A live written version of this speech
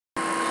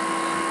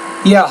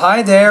Yeah,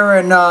 hi there,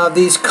 and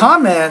these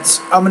comments,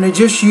 I'm going to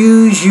just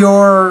use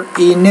your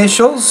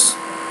initials.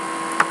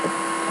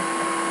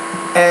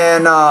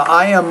 And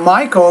I am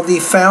Michael, the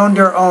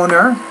founder,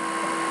 owner,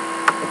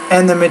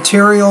 and the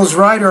materials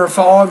writer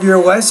for all of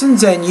your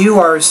lessons, and you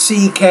are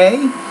CK.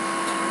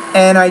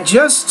 And I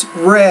just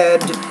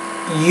read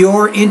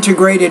your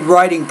integrated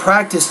writing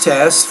practice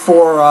test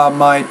for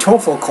my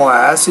TOEFL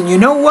class, and you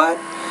know what?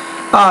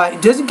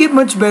 It doesn't get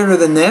much better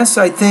than this.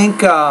 I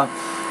think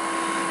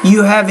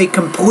you have a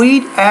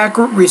complete,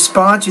 accurate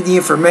response to the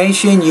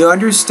information. You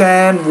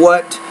understand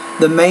what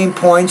the main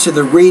points of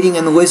the reading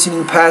and the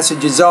listening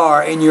passages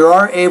are, and you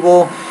are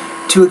able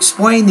to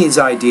explain these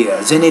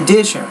ideas. In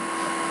addition,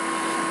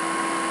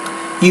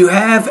 you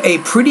have a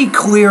pretty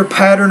clear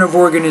pattern of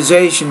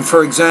organization.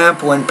 For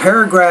example, in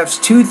paragraphs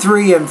 2,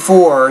 3, and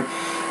 4,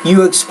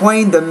 you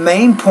explain the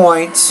main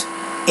points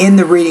in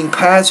the reading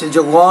passage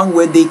along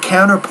with the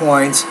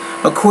counterpoints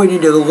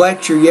according to the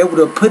lecture. You're able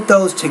to put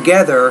those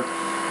together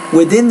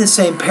within the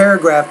same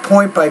paragraph,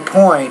 point by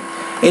point,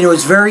 and it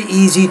was very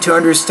easy to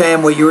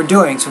understand what you were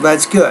doing, so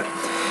that's good.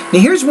 Now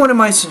here's one of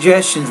my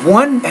suggestions.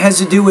 One has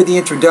to do with the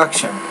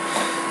introduction.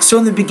 So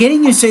in the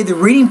beginning you say the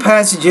reading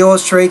passage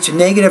illustrates the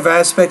negative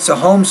aspects of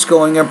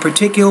homeschooling, and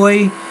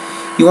particularly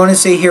you want to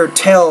say here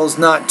tells,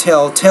 not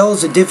tell.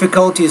 Tells the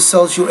difficulty of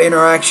social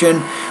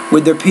interaction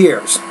with their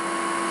peers.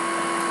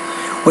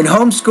 When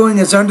homeschooling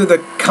is under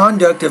the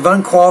conduct of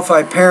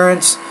unqualified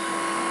parents,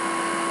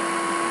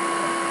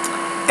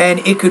 and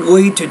it could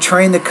lead to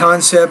train the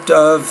concept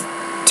of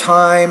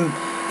time.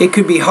 It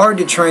could be hard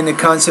to train the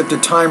concept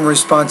of time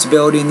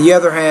responsibility. On the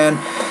other hand,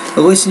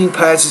 the listening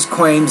passage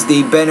claims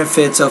the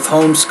benefits of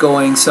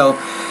homeschooling. So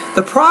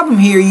the problem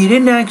here, you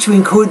didn't actually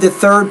include the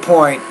third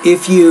point.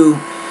 If you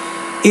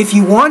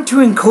want to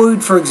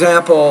include, for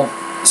example,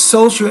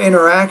 social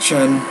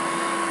interaction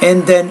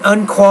and then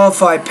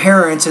unqualified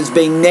parents as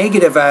being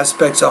negative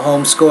aspects of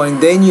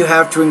homeschooling, then you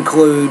have to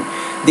include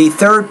the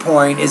third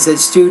point, is that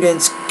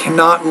students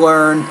cannot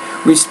learn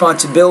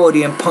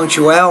responsibility and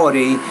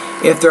punctuality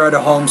if they're at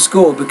a home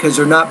school, because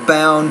they're not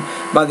bound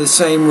by the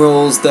same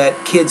rules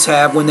that kids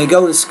have when they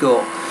go to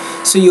school.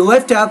 So you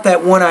left out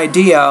that one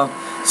idea,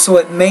 so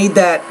it made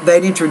that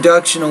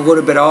introduction a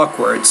little bit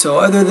awkward. So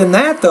other than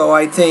that, though,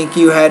 I think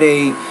you had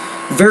a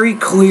very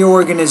clear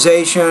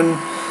organization.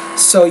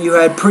 So you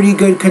had pretty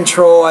good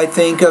control, I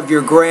think, of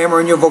your grammar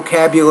and your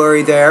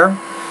vocabulary there.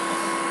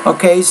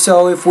 Okay,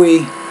 so if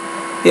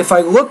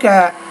I look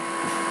at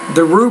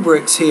the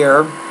rubrics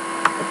here,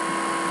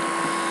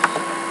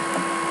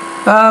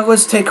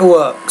 let's take a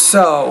look.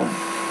 So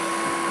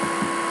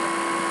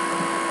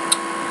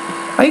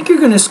I think you're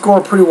going to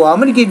score pretty well.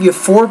 I'm going to give you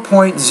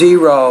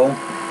 4.0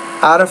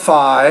 out of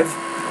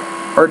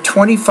 5, or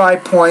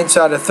 25 points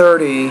out of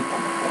 30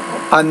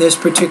 on this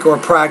particular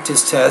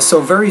practice test.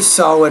 So very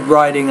solid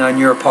writing on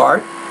your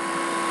part.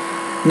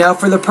 Now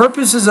for the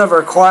purposes of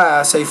our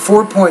class, a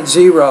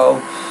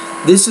 4.0,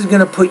 this is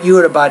going to put you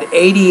at about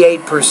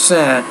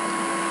 88%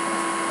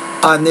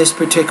 on this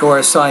particular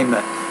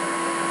assignment.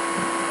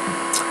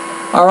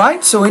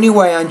 Alright, so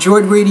anyway, I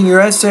enjoyed reading your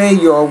essay.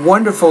 You're a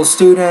wonderful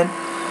student.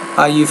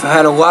 You've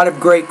had a lot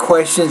of great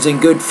questions and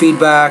good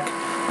feedback,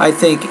 I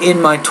think,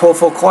 in my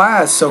TOEFL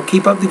class, so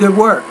keep up the good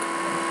work.